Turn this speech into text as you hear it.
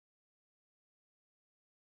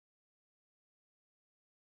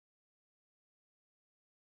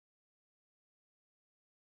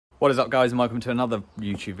What is up, guys, and welcome to another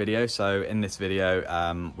YouTube video. So in this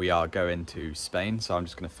video we are going to Spain, so I'm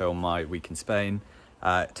just going to film my week in Spain.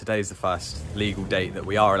 Today's the first legal date that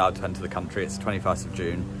we are allowed to enter the country. It's the 21st of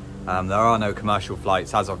June. There are no commercial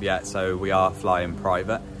flights as of yet, so we are flying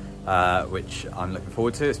private, which I'm looking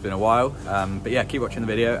forward to. It's been a while, but yeah, keep watching the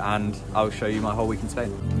video and I'll show you my whole week in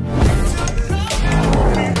Spain.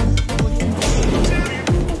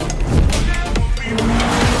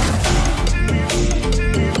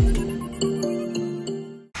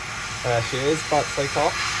 There she is, about to take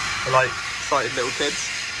off. We're like excited little kids.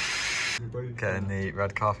 Getting the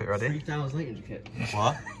red carpet ready. 3,800 kit.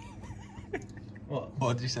 What?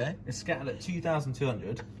 What did you say? It's scattered at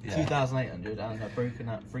 2,200, yeah. 2,800, and I've broken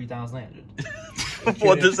at 3,800.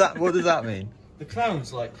 What does that mean? The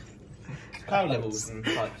clouds, like cloud levels and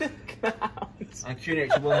types. And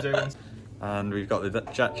QNH 101. And we've got the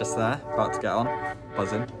jet just there, about to get on,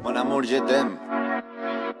 buzzing. Mon amour, je t'aime.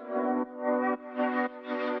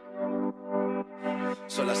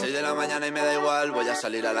 Son las 6 de la mañana y me da igual. Voy a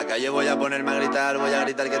salir a la calle, voy a ponerme a gritar. Voy a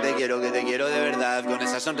gritar que te quiero de verdad. Con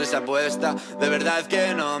esa sonrisa puesta, de verdad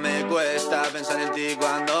que no me cuesta pensar en ti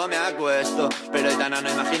cuando me acuesto. Pero Aitana, no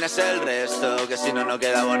imaginas el resto, que si no, no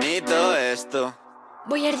queda bonito esto.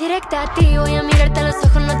 Voy a ir directa a ti, voy a mirarte a los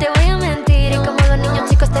ojos, no te voy a mentir. Y como los niños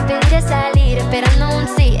chicos te pediré salir, esperando un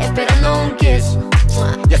sí, esperando un kiss.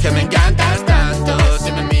 Y es que me encantas tanto,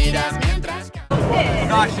 si me miras mientras canto. I've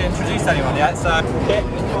not actually introduced anyone yet, so Kit,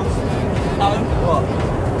 what?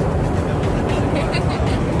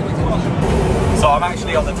 So I'm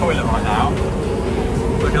actually on the toilet right now.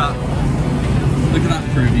 Look at that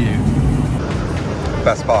for review.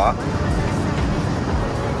 Best part.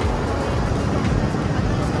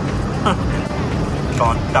 Come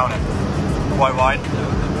on, down it. White wine.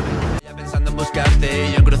 Pensando en buscarte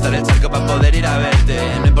y yo en cruzar el charco para poder ir a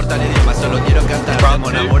verte. No importa el idioma, solo quiero cantarte.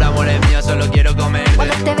 Mon amor, amor es mío, solo quiero comerte.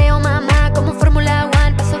 Cuando te veo, mamá, como Fórmula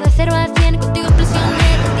 1, paso de 0 a 100, contigo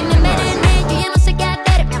explosioné, y me envenené, yo ya no sé qué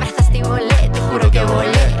hacer. Me abrazaste y volé, te juro que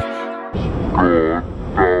volé.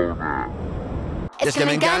 Es que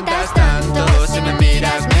me encantas tanto, si me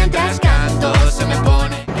miras mientras canto, se me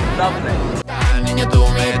pone. Niño, tú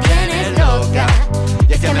me tienes loca.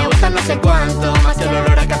 Y es que me gusta no sé cuánto, más que el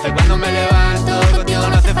olor a café cuando me levanto. Contigo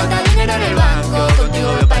no hace falta dinero en el banco,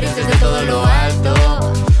 contigo veo París desde todo lo alto.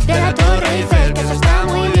 De la Torre Eiffel, que eso está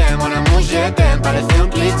muy bien. Mon amour, je t'aime, parece un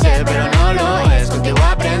cliché, pero no lo es. Contigo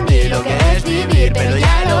aprendí lo que es vivir, pero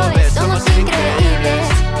ya lo ves, somos increíbles.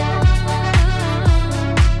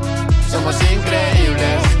 Somos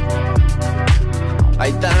increíbles.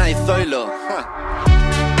 Aitana y Zoilo.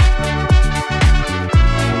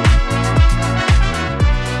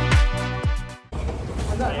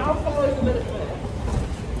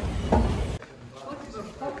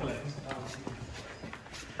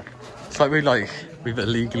 It's like we've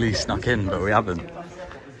illegally snuck in, but we haven't.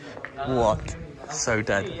 What? So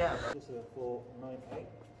dead.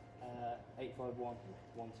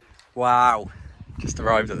 Wow. Just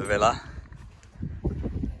arrived at the villa.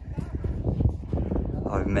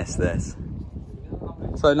 I've missed this.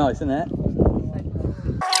 So nice, isn't it?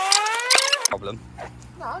 Problem.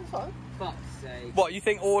 No, I'm fine. Fuck's sake. What, you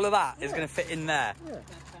think all of that is going to fit in there? Yeah.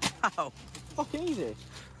 How? Fucking easy.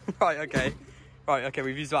 Right, okay. Right, okay,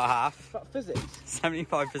 we've used about half. That's physics.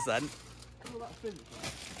 75%. All that physics,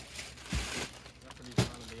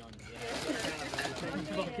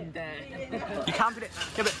 You can't put it...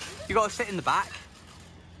 Yeah, but you got to sit in the back.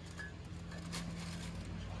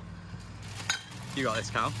 You got this,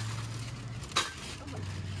 Cal.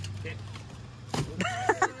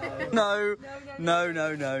 No,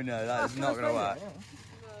 that is not going to work.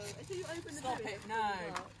 Stop it, no.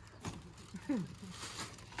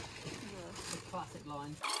 Classic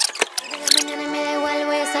line. Mañana me da igual,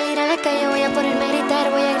 voy a salir a la calle, voy a ponerme a gritar,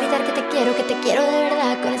 voy a gritar que te quiero de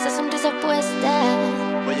verdad, con esa sonrisa puesta.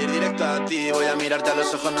 Voy a ir directo a ti, voy a mirarte a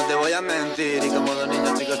los ojos, no te voy a mentir. Y como dos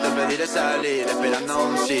niños chicos te pediré salir, esperando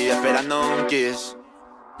un sí, esperando un kiss.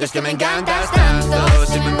 Es que me encantas tanto,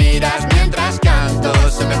 si me miras mientras canto,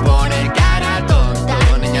 se me pone cara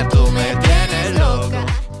tonto. Niña, tú me tienes loca.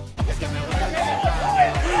 Es que me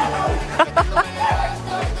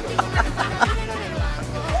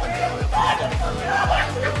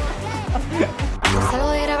Salgo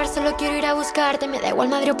de grabar, solo quiero ir a buscarte. Me da igual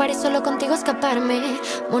Madrid o París, solo contigo escaparme.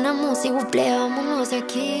 Mon amour, s'il vous plaît, vámonos de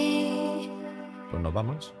aquí. Pues nos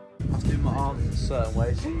vamos. I have to do my arms a certain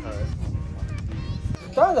way.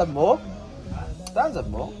 Don't have more. Don't have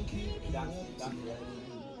more.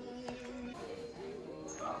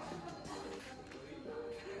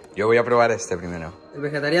 Yo voy a probar este primero. ¿El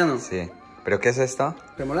vegetariano? Sí. ¿Pero qué es esto?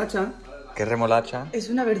 ¿Remolacha? ¿Qué ¿Qué remolacha? Es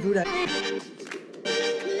una verdura.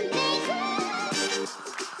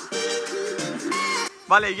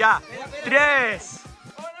 Vale, ya. 3,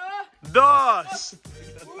 2,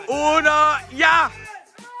 1, ya.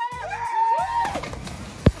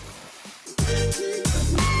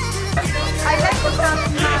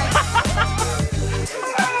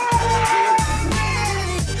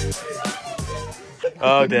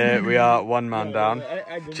 Oh dear, we are one man down.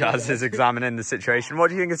 Jazz is examining the situation. What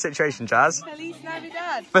do you think of the situation, Jazz? Feliz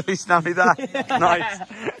Navidad. Feliz Navidad. Nice.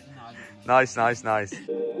 Nice, nice, nice.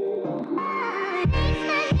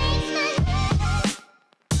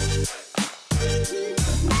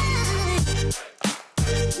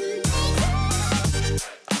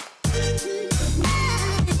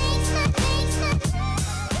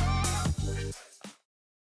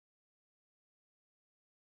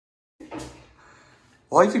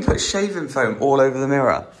 Why have you put shaving foam all over the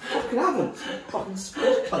mirror? Fucking haven't. Fucking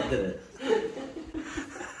squish cunt did it.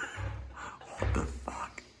 What the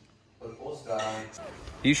fuck?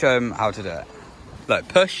 You show him how to do it. Look,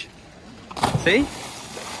 push. See?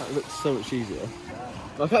 That looks so much easier.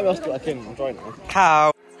 I can't be asked to get back in. I'm trying now.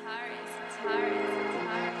 Cow.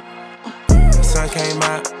 Sun came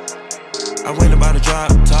out. I went about a drop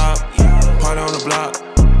top. Party on the block.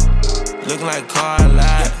 Looking like a car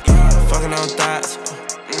lot. Fucking on thoughts.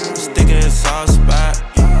 Sticking in the soft spot.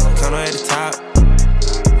 Condo at the top.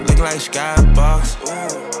 Looking like skybox.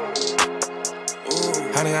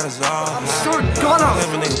 How they got us all high.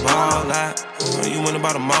 Living niggas ball out. You went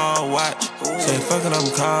about a mall watch. Say fucking I'm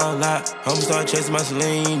call out. Homies start chasing my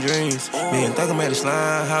Celine dreams. Me and Thugger made a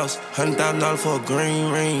slime house. $100,000 for a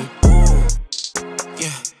green ring.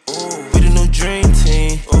 Yeah. We the new dream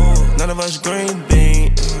team. None of us green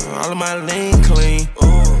bean. All of my lean clean.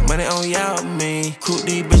 Money on y'all me. Coop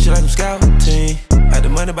these bitches like I'm scouting. Had the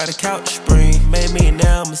money by the couch spring. Made me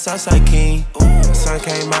now, I'm a Southside king. Sun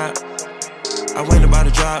came out. I went about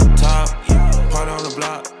a drop top. Party on the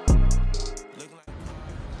block.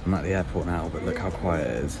 I'm at the airport now, but look how quiet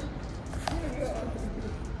it is.